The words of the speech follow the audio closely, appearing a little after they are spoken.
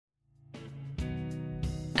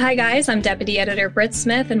Hi guys, I'm Deputy Editor Britt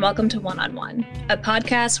Smith, and welcome to One on One, a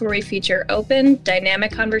podcast where we feature open,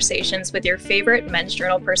 dynamic conversations with your favorite Men's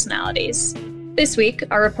Journal personalities. This week,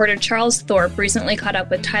 our reporter Charles Thorpe recently caught up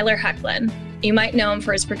with Tyler Hoechlin. You might know him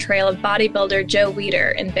for his portrayal of bodybuilder Joe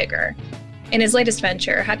Weider in Bigger. In his latest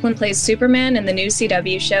venture, Hoechlin plays Superman in the new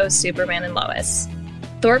CW show Superman and Lois.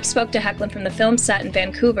 Thorpe spoke to Hoechlin from the film set in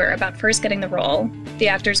Vancouver about first getting the role, the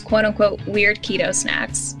actor's quote-unquote weird keto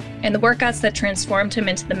snacks, and the workouts that transformed him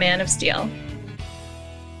into the Man of Steel.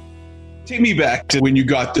 Take me back to when you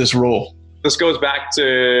got this role. This goes back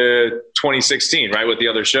to 2016, right, with the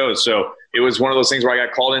other shows. So it was one of those things where I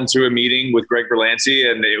got called into a meeting with Greg Berlanti,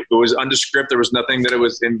 and it was undescript. There was nothing that it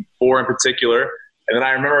was in particular. And then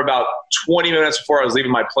I remember about 20 minutes before I was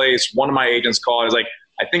leaving my place, one of my agents called and was like,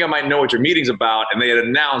 I think I might know what your meeting's about. And they had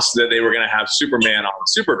announced that they were going to have Superman on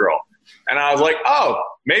Supergirl. And I was like, oh,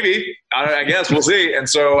 maybe, I guess we'll see. And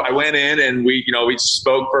so I went in and we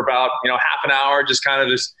spoke for about, half an hour, just kind of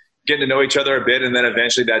just getting to know each other a bit. And then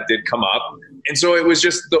eventually that did come up. And so it was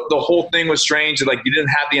just, the whole thing was strange. Like, you didn't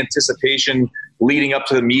have the anticipation leading up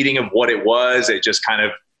to the meeting of what it was. It just kind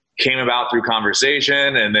of came about through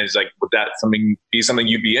conversation. And then it's like, would that be something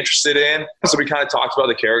you'd be interested in? So we kind of talked about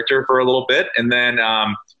the character for a little bit. And then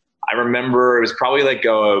I remember it was probably like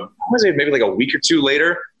maybe like a week or two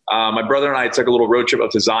later, my brother and I took a little road trip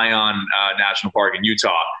up to Zion National Park in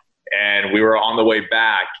Utah. And we were on the way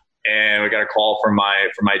back and we got a call from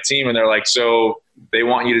my team, and they're like, so they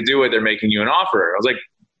want you to do it. They're making you an offer. I was like,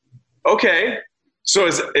 okay. So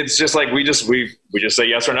it's just like, we just say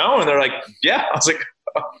yes or no. And they're like, yeah. I was like,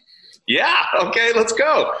 yeah, okay, let's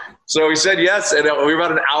go. So we said yes, and we were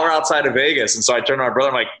about an hour outside of Vegas. And so I turned to my brother,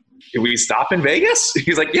 I'm like, did we stop in Vegas?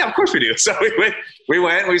 He's like, yeah, of course we do. So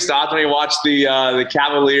we stopped, and we watched the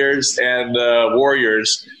Cavaliers and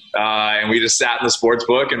Warriors, and we just sat in the sports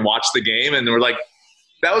book and watched the game, and we're like,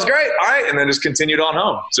 that was great, all right, and then just continued on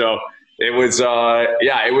home. So it was,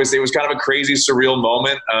 it was kind of a crazy, surreal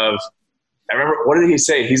moment of, I remember, what did he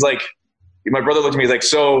say? He's like, my brother looked at me, he's like,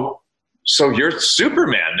 so you're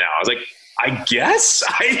Superman now. I was like, I guess,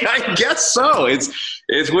 I guess so. It's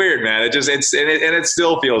weird, man. It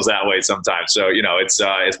still feels that way sometimes. So,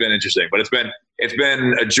 it's been interesting, but it's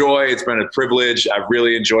been a joy. It's been a privilege. I've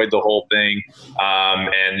really enjoyed the whole thing.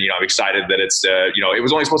 And I'm excited that it's, it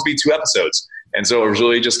was only supposed to be 2 episodes. And so it was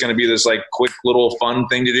really just going to be this like quick little fun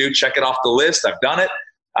thing to do. Check it off the list. I've done it.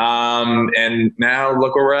 And now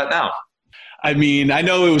look where we're at now. I mean, I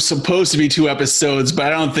know it was supposed to be 2 episodes, but I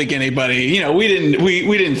don't think anybody, we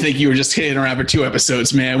didn't think you were just hitting around for 2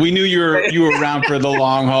 episodes, man. We knew you were around for the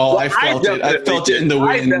long haul. I felt it in the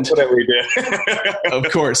wind. I definitely did.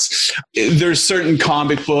 Of course. There's certain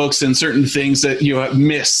comic books and certain things that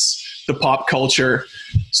miss the pop culture.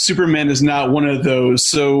 Superman is not one of those.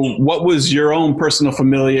 So what was your own personal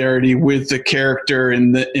familiarity with the character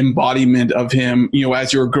and the embodiment of him,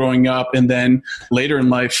 as you were growing up and then later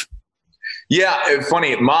in life? Yeah,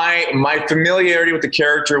 funny. My familiarity with the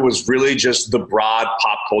character was really just the broad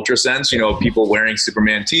pop culture sense. People wearing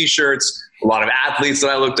Superman T-shirts. A lot of athletes that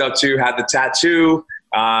I looked up to had the tattoo.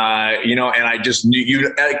 And I just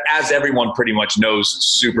knew, as everyone pretty much knows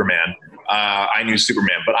Superman. I knew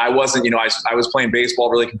Superman, but I wasn't. I was playing baseball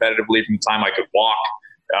really competitively from the time I could walk,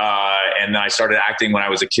 and then I started acting when I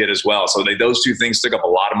was a kid as well. So those 2 things took up a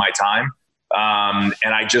lot of my time.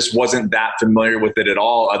 And I just wasn't that familiar with it at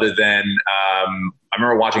all, other than I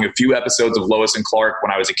remember watching a few episodes of Lois and Clark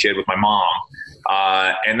when I was a kid with my mom,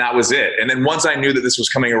 and that was it. And then once I knew that this was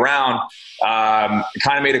coming around,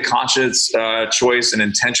 kind of made a conscious choice, an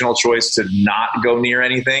intentional choice to not go near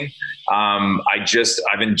anything.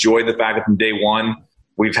 I've enjoyed the fact that from day one,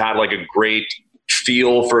 we've had like a great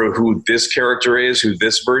feel for who this character is, who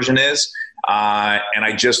this version is. And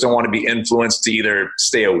I just don't want to be influenced to either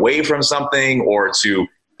stay away from something or to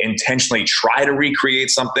intentionally try to recreate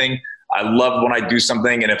something. I love when I do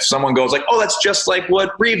something, and if someone goes like, oh, that's just like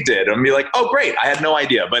what Reeve did, I'm be like, oh, great, I had no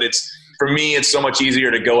idea. But for me, it's so much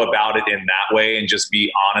easier to go about it in that way and just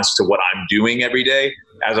be honest to what I'm doing every day,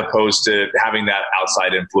 as opposed to having that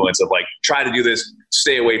outside influence of like, try to do this,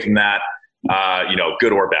 stay away from that,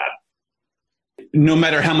 good or bad. No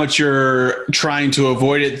matter how much you're trying to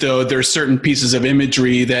avoid it, though, there's certain pieces of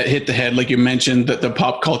imagery that hit the head, like you mentioned, the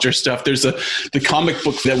pop culture stuff. There's the comic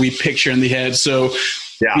book that we picture in the head. So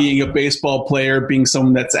being a baseball player, being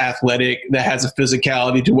someone that's athletic, that has a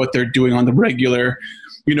physicality to what they're doing on the regular,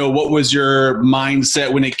 what was your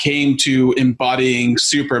mindset when it came to embodying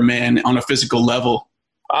Superman on a physical level?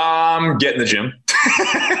 Get in the gym.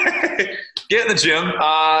 Get in the gym.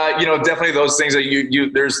 Definitely those things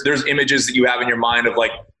that there's images that you have in your mind of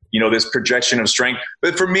like, this projection of strength.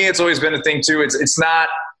 But for me, it's always been a thing too. It's not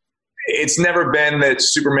it's never been that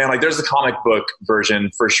Superman, like there's the comic book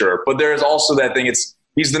version for sure, but there's also that thing.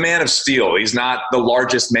 He's the Man of Steel. He's not the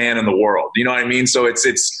largest man in the world. You know what I mean? So it's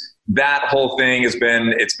that whole thing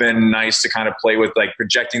it's been nice to kind of play with like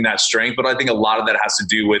projecting that strength. But I think a lot of that has to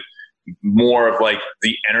do with more of like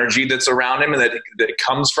the energy that's around him and that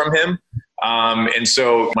comes from him. And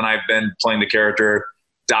so when I've been playing the character,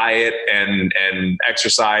 diet and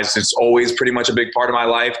exercise, it's always pretty much a big part of my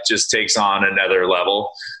life, just takes on another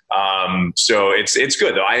level. So it's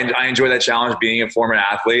good though. I enjoy that challenge being a former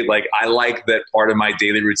athlete. Like I like that part of my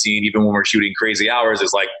daily routine, even when we're shooting crazy hours,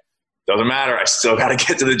 is like, doesn't matter. I still got to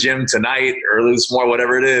get to the gym tonight, early this morning,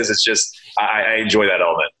 whatever it is. It's just, I enjoy that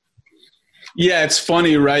element. Yeah, it's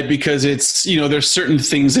funny, right? Because it's, there's certain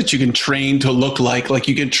things that you can train to look like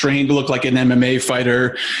you can train to look like an MMA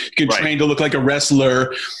fighter. You can train to look like a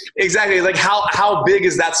wrestler. Exactly. Like how big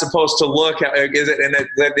is that supposed to look? Is it? And at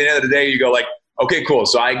the end of the day, you go like, okay, cool.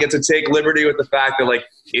 So I get to take liberty with the fact that like,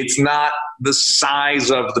 it's not the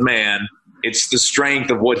size of the man, it's the strength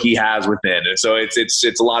of what he has within. And so it's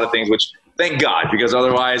a lot of things, which thank God, because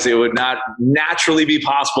otherwise it would not naturally be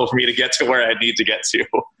possible for me to get to where I need to get to.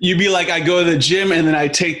 You'd be like, I go to the gym and then I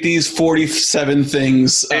take these 47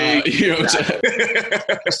 things. So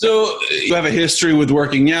you have a history with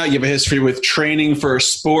working out. You have a history with training for a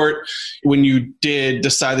sport. When you did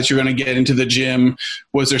decide that you're going to get into the gym,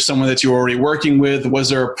 was there someone that you were already working with? Was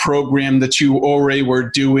there a program that you already were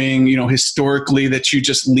doing, historically that you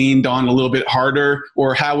just leaned on a little bit harder?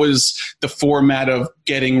 Or how was the format of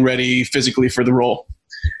getting ready physically for the role?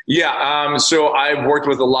 Yeah. So I've worked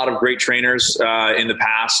with a lot of great trainers in the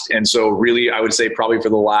past. And so really, I would say probably for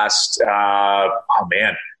the last,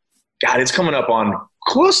 it's coming up on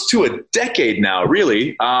close to a decade now,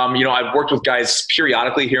 really. I've worked with guys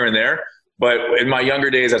periodically here and there, but in my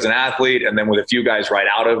younger days as an athlete, and then with a few guys right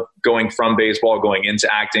out of going from baseball, going into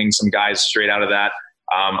acting, some guys straight out of that.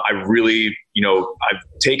 I really,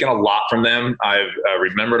 I've taken a lot from them. I've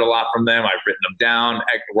remembered a lot from them. I've written them down,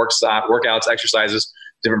 workouts, exercises,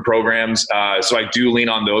 different programs. So I do lean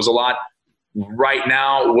on those a lot. Right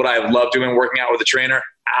now, would I love doing working out with a trainer?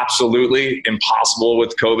 Absolutely. Impossible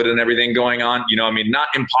with COVID and everything going on. Not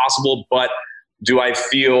impossible, but do I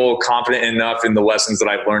feel confident enough in the lessons that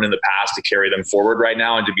I've learned in the past to carry them forward right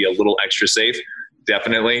now and to be a little extra safe?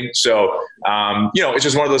 Definitely. So, it's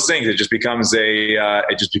just one of those things. It just becomes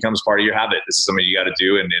part of your habit. This is something you got to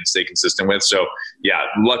do and stay consistent with. So yeah,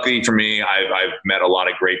 luckily for me, I've met a lot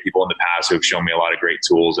of great people in the past who've shown me a lot of great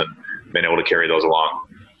tools and been able to carry those along.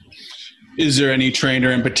 Is there any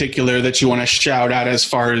trainer in particular that you want to shout out as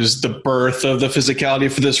far as the birth of the physicality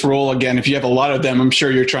for this role? Again, if you have a lot of them, I'm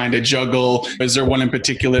sure you're trying to juggle. Is there one in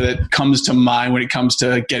particular that comes to mind when it comes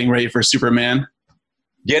to getting ready for Superman?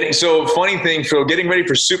 Funny thing, Phil, getting ready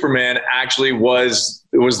for Superman actually was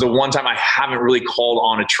the one time I haven't really called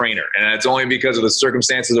on a trainer. And it's only because of the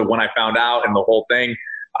circumstances of when I found out and the whole thing.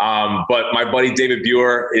 But my buddy David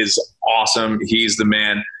Buer is awesome. He's the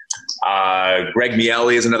man. Greg Miele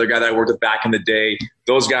is another guy that I worked with back in the day.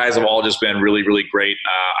 Those guys have all just been really, really great.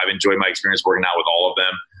 I've enjoyed my experience working out with all of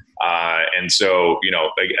them. And so,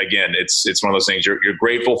 again, it's one of those things you're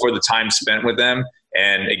grateful for the time spent with them.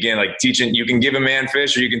 And again, like teaching, you can give a man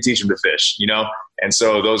fish or you can teach him to fish, And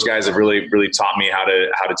so those guys have really, really taught me how to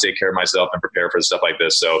take care of myself and prepare for stuff like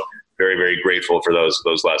this. So very, very grateful for those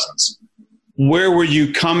lessons. Where were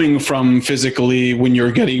you coming from physically when you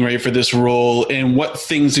were getting ready for this role? And what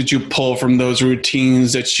things did you pull from those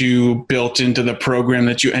routines that you built into the program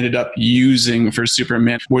that you ended up using for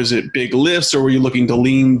Superman? Was it big lifts or were you looking to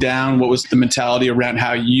lean down? What was the mentality around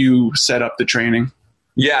how you set up the training?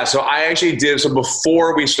 Yeah, so I actually did. So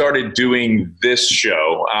before we started doing this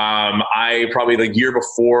show, I probably the year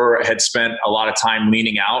before had spent a lot of time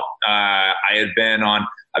leaning out.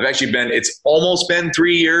 It's almost been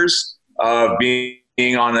 3 years of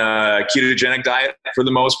being on a ketogenic diet for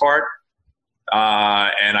the most part.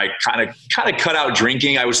 And I kind of cut out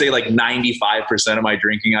drinking. I would say like 95% of my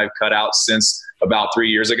drinking I've cut out since about 3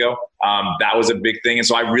 years ago. That was a big thing. And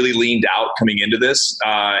so I really leaned out coming into this.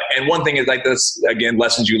 And one thing is like this, again,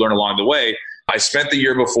 lessons you learn along the way. I spent the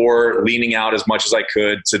year before leaning out as much as I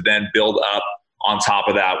could to then build up on top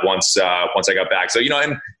of that once I got back. So,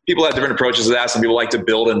 and people have different approaches to that. Some people like to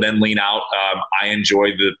build and then lean out. I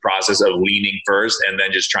enjoyed the process of leaning first and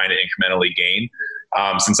then just trying to incrementally gain.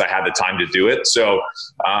 Since I had the time to do it. So,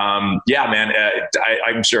 yeah, man,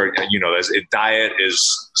 I'm sure, this. Diet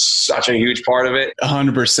is such a huge part of it.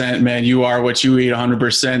 100%, man. You are what you eat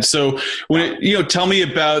 100%. So tell me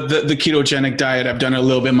about the ketogenic diet. I've done it a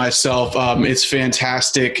little bit myself. It's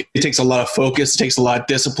fantastic. It takes a lot of focus. It takes a lot of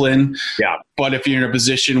discipline. Yeah. But if you're in a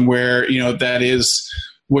position where, that is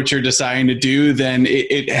what you're deciding to do, then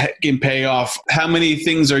it can pay off. How many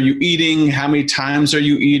things are you eating? How many times are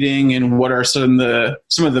you eating? And what are some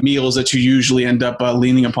of the meals that you usually end up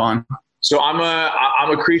leaning upon? So I'm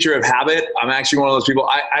a creature of habit. I'm actually one of those people.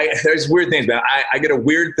 There's weird things, man. I get a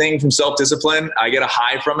weird thing from self-discipline. I get a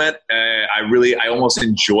high from it. I almost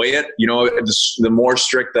enjoy it. You know, the more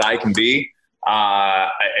strict that I can be,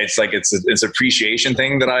 it's like it's an appreciation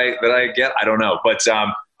thing that I get. I don't know, but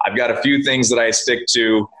I've got a few things that I stick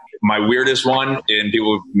to. My weirdest one, and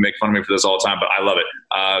people make fun of me for this all the time, but I love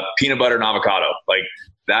it. Peanut butter and avocado. Like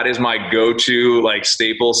that is my go-to like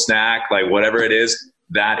staple snack. Like whatever it is.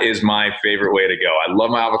 That is my favorite way to go. I love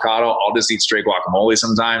my avocado. I'll just eat straight guacamole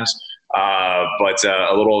sometimes. But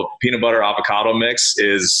a little peanut butter avocado mix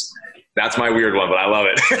that's my weird one, but I love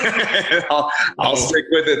it. I'll stick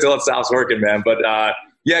with it till it stops working, man. But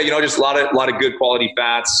yeah, you know, just a lot of good quality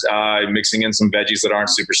fats, mixing in some veggies that aren't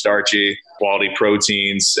super starchy, quality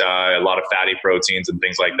proteins, a lot of fatty proteins and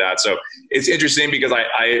things like that. So it's interesting because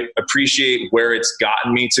I appreciate where it's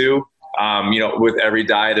gotten me to. You know, with every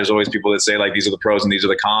diet, there's always people that say like, these are the pros and these are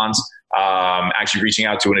the cons. Actually reaching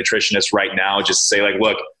out to a nutritionist right now, just to say like,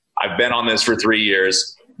 look, I've been on this for 3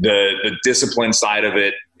 years. The discipline side of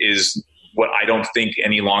it is what I don't think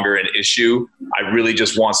any longer an issue. I really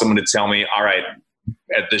just want someone to tell me, all right,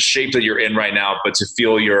 at the shape that you're in right now, but to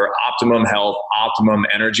feel your optimum health, optimum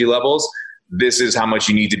energy levels, this is how much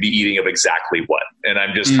you need to be eating of exactly what. And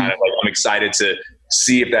I'm just kind of like, I'm excited to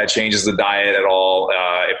see if that changes the diet at all.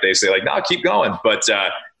 If they say like, no, keep going. But,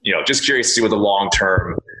 you know, just curious to see what the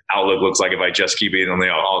long-term outlook looks like if I just keep eating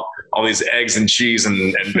all these eggs and cheese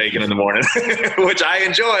and bacon in the morning, which I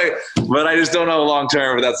enjoy, but I just don't know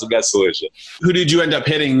long-term if that's the best solution. Who did you end up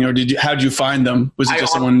hitting, or how did you find them? Was it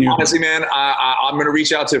just someone new? Honestly, man, I'm going to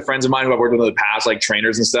reach out to friends of mine who I've worked with in the past, like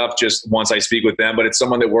trainers and stuff, just once I speak with them, but it's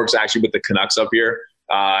someone that works actually with the Canucks up here.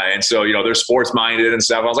 And so, you know, they're sports minded and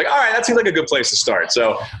stuff. I was like, all right, that seems like a good place to start.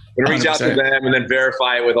 So I'm going to reach 100%. Out to them and then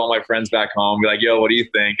verify it with all my friends back home. Be like, yo, what do you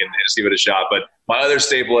think? And just give it a shot. But my other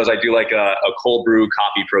staple is I do like a cold brew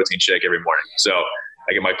coffee protein shake every morning. So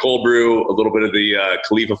I get my cold brew, a little bit of the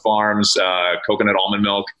Khalifa Farms coconut almond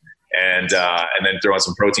milk, and then throw in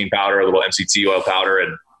some protein powder, a little MCT oil powder,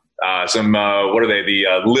 and some what are they?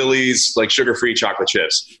 The Lily's like sugar-free chocolate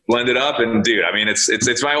chips. Blend it up, and dude, I mean,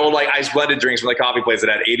 it's my old like ice blended drinks from the coffee place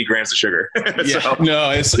that had 80 grams of sugar. Yeah,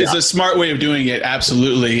 no, it's a smart way of doing it.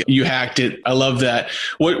 Absolutely, you hacked it. I love that.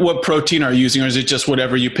 What protein are you using, or is it just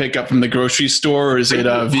whatever you pick up from the grocery store, or is it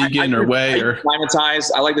vegan or whey or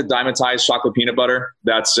Dymatize? I like the Dymatize chocolate peanut butter.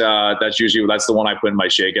 That's usually the one I put in my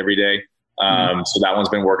shake every day. So that one's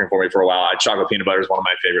been working for me for a while. Chocolate peanut butter is one of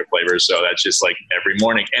my favorite flavors. So that's just like every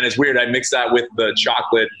morning. And it's weird. I mix that with the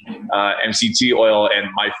chocolate MCT oil. And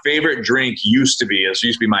my favorite drink used to be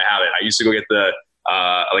my habit. I used to go get the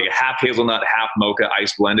like a half hazelnut, half mocha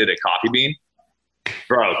ice blended at Coffee Bean.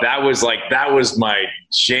 Bro, that was my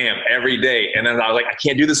jam every day. And then I was like, I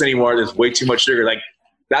can't do this anymore. There's way too much sugar. Like,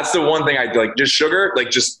 that's the one thing I like. Just sugar, like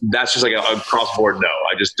that's just like a cross board no.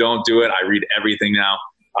 I just don't do it. I read everything now.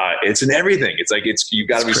 It's in everything. It's like you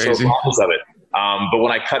got to be so conscious of it. But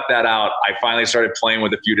when I cut that out, I finally started playing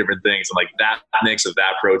with a few different things, and like that mix of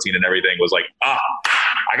that protein and everything was like,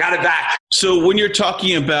 I got it back. So when you're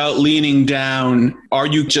talking about leaning down, are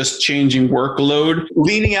you just changing workload?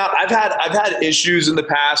 Leaning out, I've had issues in the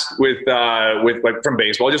past with like from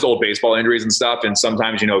baseball, just old baseball injuries and stuff, and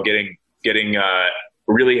sometimes getting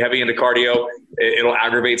really heavy into cardio, it'll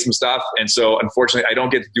aggravate some stuff. And so unfortunately, I don't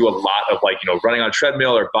get to do a lot of running on a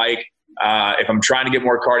treadmill or bike. If I'm trying to get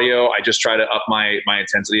more cardio, I just try to up my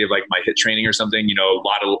intensity of like my HIIT training or something, a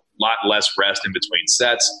lot less rest in between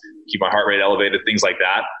sets, keep my heart rate elevated, things like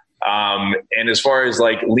that. And as far as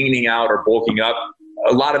like leaning out or bulking up,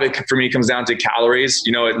 a lot of it for me comes down to calories.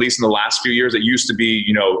 At least in the last few years, it used to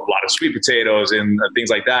be, a lot of sweet potatoes and things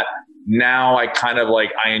like that. Now I kind of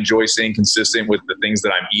I enjoy staying consistent with the things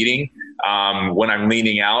that I'm eating. When I'm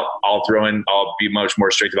leaning out, I'll be much more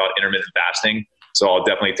strict about intermittent fasting. So I'll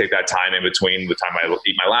definitely take that time in between the time I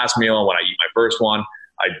eat my last meal and when I eat my first one.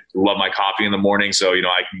 I love my coffee in the morning. So,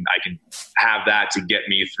 I can have that to get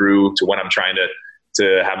me through to when I'm trying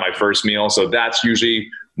to have my first meal. So that's usually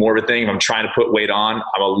more of a thing. If I'm trying to put weight on,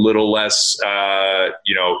 I'm a little less,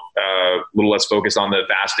 focused on the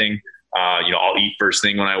fasting. I'll eat first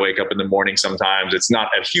thing when I wake up in the morning. Sometimes it's not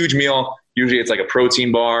a huge meal. Usually it's like a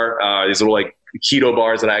protein bar, these little like keto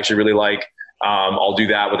bars that I actually really like. I'll do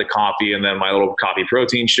that with a coffee and then my little coffee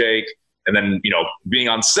protein shake. And then, being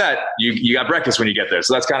on set, you got breakfast when you get there.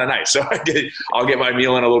 So that's kind of nice. So I'll get my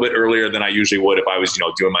meal in a little bit earlier than I usually would if I was,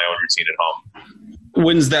 doing my own routine at home.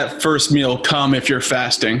 When's that first meal come if you're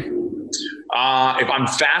fasting? If I'm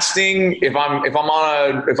fasting, if I'm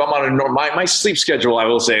on a normal, my sleep schedule, I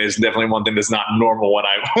will say, is definitely one thing that's not normal when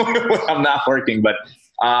when I'm not working. But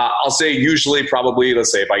I'll say usually probably,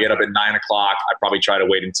 let's say if I get up at 9 o'clock, I probably try to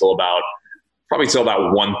wait until about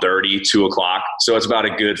 1:30, 2 o'clock. So it's about a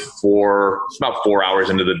good about 4 hours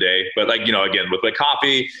into the day. But like, you know, again, with the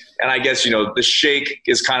coffee, and I guess, you know, the shake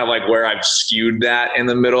is kind of like where I've skewed that in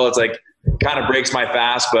the middle. It's like kind of breaks my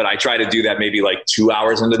fast, but I try to do that maybe like 2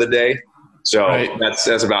 hours into the day. So right. that's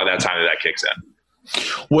about that time that kicks in.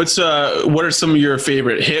 What are some of your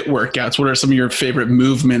favorite HIIT workouts? What are some of your favorite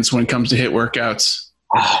movements when it comes to HIIT workouts?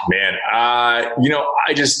 Oh man. You know,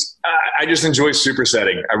 I just enjoy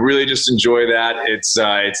supersetting. I really just enjoy that. It's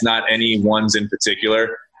not any ones in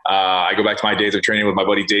particular. I go back to my days of training with my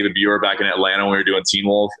buddy David Buer back in Atlanta when we were doing Teen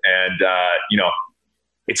Wolf, and you know,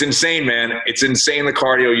 it's insane, man. It's insane the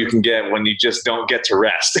cardio you can get when you just don't get to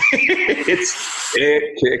rest.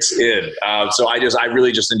 It kicks in. So I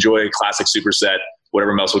really just enjoy a classic superset,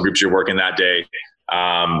 whatever muscle groups you're working that day.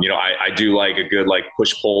 You know, I do like a good like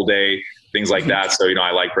push pull day, things like that. So, you know,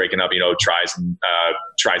 I like breaking up, you know, tries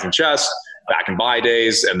and chest, back and bi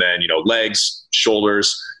days, and then, you know, legs,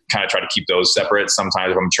 shoulders, kind of try to keep those separate.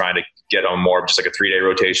 Sometimes if I'm trying to get on more of just like a 3-day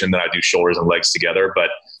rotation, then I do shoulders and legs together. But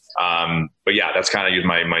yeah, that's kind of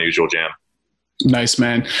my usual jam. Nice,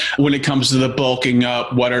 man. When it comes to the bulking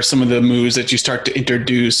up, what are some of the moves that you start to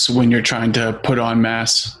introduce when you're trying to put on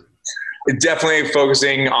mass? Definitely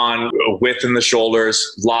focusing on width in the shoulders,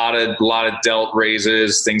 a lot of delt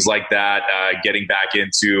raises, things like that. Getting back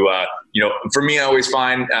into, you know, for me, I always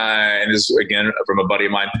find, and this is again from a buddy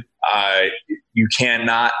of mine, you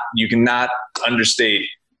cannot understate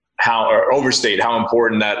or overstate how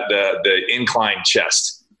important that the incline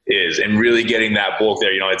chest is, and really getting that bulk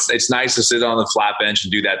there. You know, it's nice to sit on the flat bench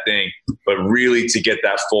and do that thing, but really to get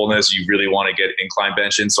that fullness, you really want to get incline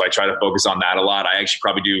benching. So I try to focus on that a lot. I actually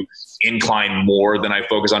probably do incline more than I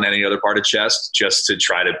focus on any other part of chest, just to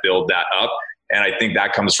try to build that up. And I think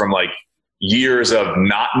that comes from like years of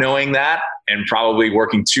not knowing that and probably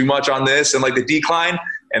working too much on this and like the decline,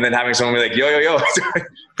 and then having someone be like, yo,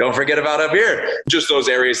 don't forget about up here. Just those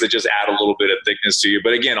areas that just add a little bit of thickness to you.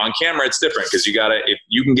 But again, on camera, it's different because if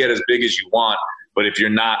you can get as big as you want, but if you're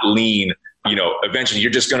not lean, you know, eventually you're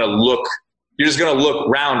just going to look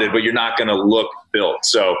rounded, but you're not going to look built.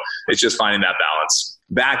 So it's just finding that balance.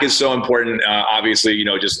 Back is so important. Obviously, you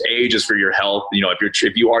know, just age is for your health. You know,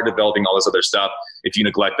 if you are developing all this other stuff, if you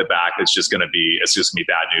neglect the back, it's just going to be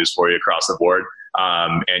bad news for you across the board.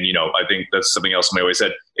 And, you know, I think that's something else somebody always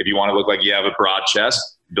said, if you want to look like you have a broad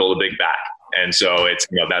chest, build a big back. And so it's,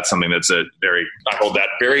 you know, that's something that's I hold that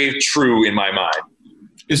very true in my mind.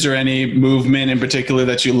 Is there any movement in particular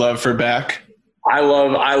that you love for back? I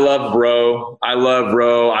love row. I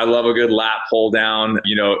love a good lat pull down,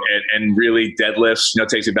 you know, and really deadlifts, you know,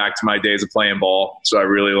 takes me back to my days of playing ball. So I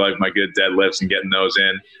really like my good deadlifts and getting those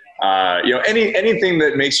in. You know, anything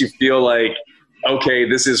that makes you feel like, okay,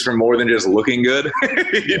 this is for more than just looking good.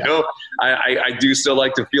 You know, I do still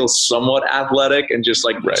like to feel somewhat athletic and just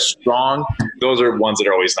like strong. Those are ones that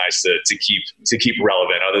are always nice to keep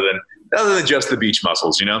relevant, other than just the beach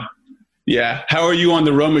muscles, you know? Yeah. How are you on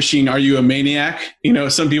the row machine? Are you a maniac? You know,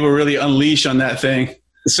 some people really unleash on that thing.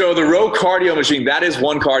 So the row cardio machine, that is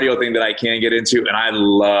one cardio thing that I can get into, and I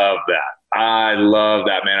love that. I love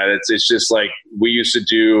that, man. It's just like we used to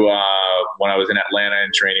do when I was in Atlanta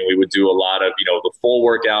and training. We would do a lot of, you know, the full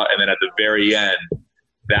workout, and then at the very end,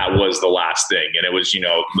 that was the last thing. And it was, you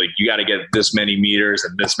know, like you got to get this many meters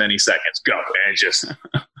and this many seconds. Go, and just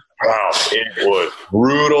it was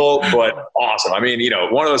brutal, but awesome. I mean, you know,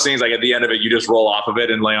 one of those things, like at the end of it, you just roll off of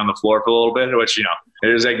it and lay on the floor for a little bit, which, you know,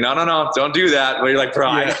 it was like, no, don't do that. But you're like,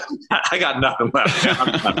 bro, yeah. I got nothing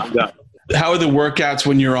left. I'm done. How are the workouts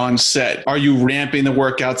when you're on set? Are you ramping the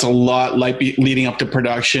workouts a lot, like leading up to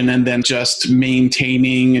production, and then just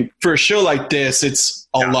maintaining? For a show like this, it's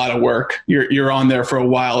a lot of work. You're on there for a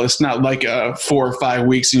while. It's not like 4 or 5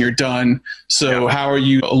 weeks and you're done. So how are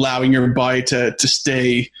you allowing your body to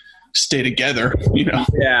stay together, you know?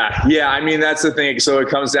 Yeah. I mean, that's the thing. So it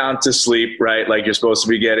comes down to sleep, right? Like you're supposed to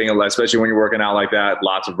be getting, especially when you're working out like that,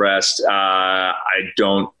 lots of rest. I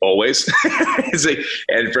don't always.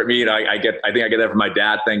 And for me, you know, I think I get that from my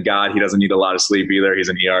dad. Thank God he doesn't need a lot of sleep either. He's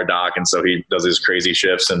an ER doc. And so he does his crazy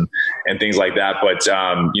shifts and things like that. But,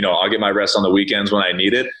 you know, I'll get my rest on the weekends when I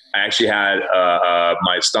need it. I actually had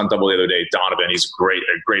my stunt double the other day, Donovan. He's a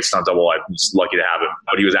great stunt double. I was lucky to have him.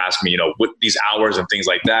 But he was asking me, you know, with these hours and things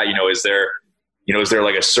like that, you know, is there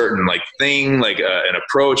like a certain like thing, like an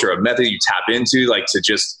approach or a method you tap into, like to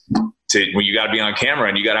when you got to be on camera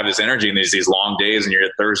and you got to have this energy and these long days and you're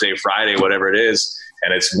at Thursday, Friday, whatever it is.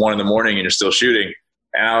 and it's 1 a.m. and you're still shooting.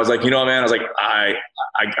 And I was like, man, I was like, I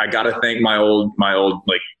got to thank my old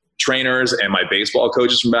like trainers and my baseball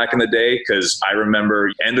coaches from back in the day. Cause I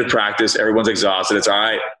remember end of practice, everyone's exhausted. It's all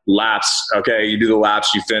right, laps. Okay. You do the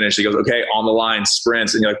laps, you finish. He goes, okay, on the line,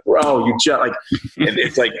 sprints. And you're like, bro, you just like, and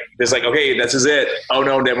it's like, okay, this is it. Oh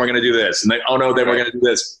no, then we're going to do this. And then, oh no, then we're going to do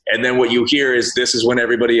this. And then what you hear is, this is when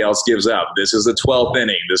everybody else gives up. This is the 12th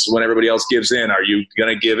inning. This is when everybody else gives in. Are you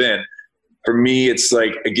going to give in? For me, it's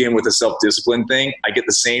like, again, with the self-discipline thing, I get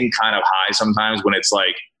the same kind of high sometimes when it's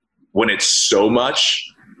like, when it's so much,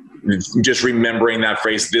 just remembering that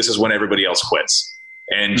phrase, this is when everybody else quits.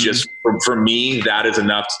 And just for me, that is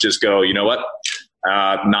enough to just go, you know what?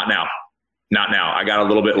 Not now. I got a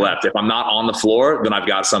little bit left. If I'm not on the floor, then I've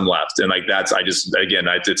got some left. And like,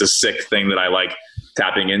 it's a sick thing that I like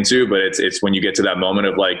tapping into, but it's when you get to that moment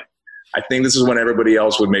of like, I think this is when everybody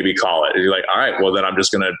else would maybe call it. And you're like, all right, well then I'm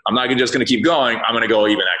not just going to keep going. I'm going to go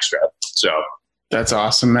even extra. So that's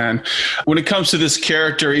awesome, man. When it comes to this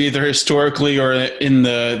character, either historically or in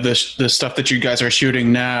the stuff that you guys are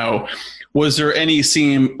shooting now, was there any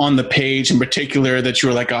scene on the page in particular that you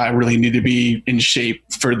were like, oh, I really need to be in shape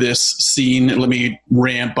for this scene? Let me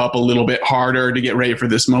ramp up a little bit harder to get ready for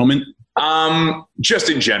this moment? Just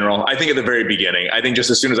in general, I think at the very beginning, I think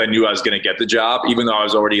just as soon as I knew I was going to get the job, even though I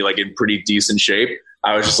was already like in pretty decent shape,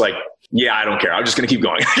 I was just like, yeah, I don't care. I'm just going to keep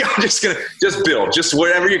going. I'm just going to just build, just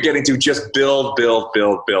wherever you're getting to, just build. But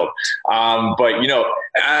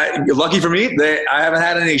lucky for me, I haven't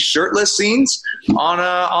had any shirtless scenes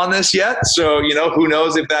on this yet. So, who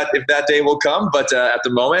knows if that day will come, but, at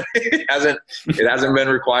the moment it hasn't been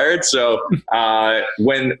required. So,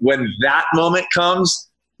 when that moment comes,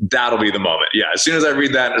 that'll be the moment. Yeah. As soon as I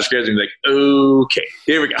read that in the script, I'm like, okay,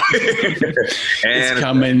 here we go. And it's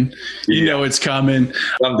coming. You know, it's coming.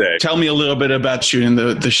 Someday. Tell me a little bit about shooting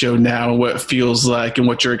the show now, what it feels like and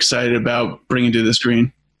what you're excited about bringing to the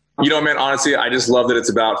screen. Man, honestly, I just love that it's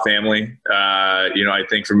about family. I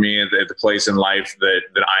think for me, at the place in life that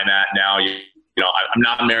I'm at now, I'm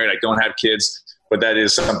not married. I don't have kids. But that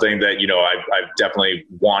is something that, I definitely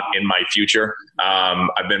want in my future.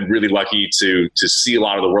 I've been really lucky to see a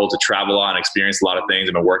lot of the world, to travel on, experience a lot of things.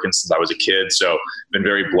 I've been working since I was a kid. So I've been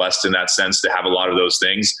very blessed in that sense to have a lot of those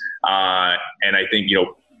things. And I think,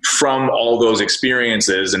 from all those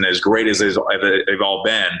experiences, and as great as they've all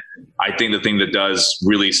been, I think the thing that does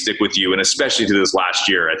really stick with you, and especially to this last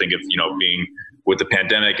year, I think being with the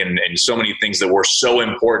pandemic and so many things that were so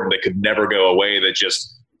important that could never go away, that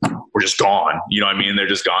we're just gone. You know what I mean? They're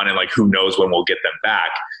just gone. And like, who knows when we'll get them back.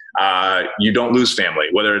 You don't lose family,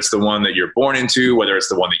 whether it's the one that you're born into, whether it's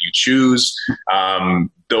the one that you choose.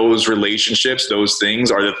 Those relationships, those things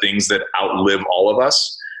are the things that outlive all of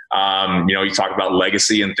us. You talk about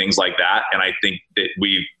legacy and things like that. And I think that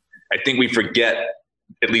we forget,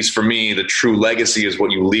 at least for me, the true legacy is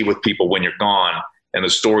what you leave with people when you're gone, and the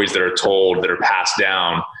stories that are told, that are passed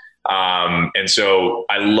down. And so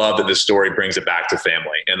I love that this story brings it back to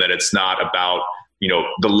family, and that it's not about,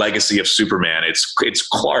 the legacy of Superman. It's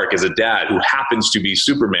Clark as a dad who happens to be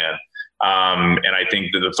Superman. And I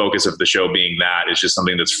think that the focus of the show being that is just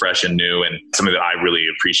something that's fresh and new, and something that I really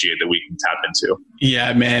appreciate that we can tap into.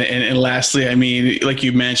 Yeah, man. And lastly, I mean, like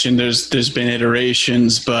you mentioned, there's been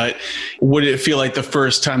iterations, but would it feel like the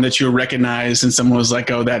first time that you were recognized and someone was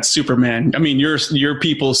like, oh, that's Superman? I mean, you're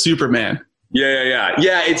people's Superman. Yeah.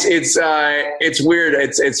 It's weird.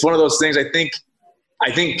 It's one of those things.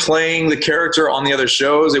 I think playing the character on the other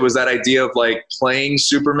shows, it was that idea of like playing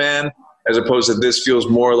Superman, as opposed to this feels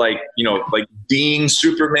more like, like being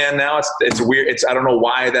Superman now. It's weird. I don't know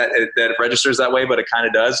why that registers that way, but it kind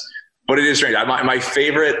of does. But it is strange. My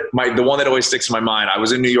favorite, the one that always sticks in my mind, I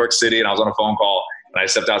was in New York City and I was on a phone call, and I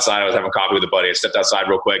stepped outside. I was having coffee with a buddy. I stepped outside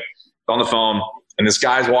real quick on the phone, and this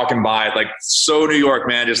guy's walking by, like so New York,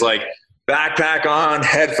 man, just like backpack on,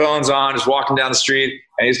 headphones on, just walking down the street.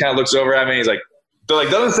 And he just kind of looks over at me. He's like,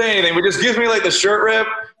 doesn't say anything, but just gives me like the shirt rip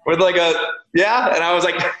with like yeah. And I was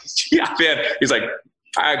like, yeah, man. He's like,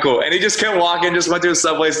 all right, cool. And he just kept walking, just went to a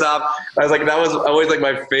subway stop. I was like, that was always like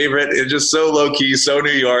my favorite. It's just so low key, so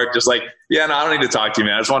New York, just like, yeah, no, I don't need to talk to you,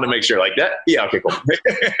 man. I just wanted to make sure like that. Yeah. Okay, cool.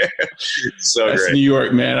 That's great. New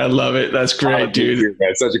York, man. I love it. That's great, dude. You,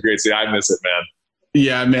 man. It's such a great city. I miss it, man.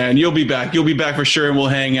 Yeah, man. You'll be back. You'll be back for sure, and we'll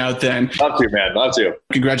hang out then. Love to, man. Love to.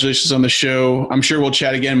 Congratulations on the show. I'm sure we'll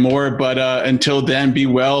chat again more, but until then, be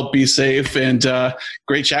well, be safe, and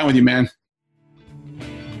great chatting with you, man.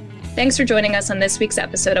 Thanks for joining us on this week's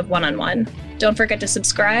episode of One on One. Don't forget to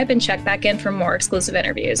subscribe and check back in for more exclusive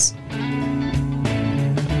interviews.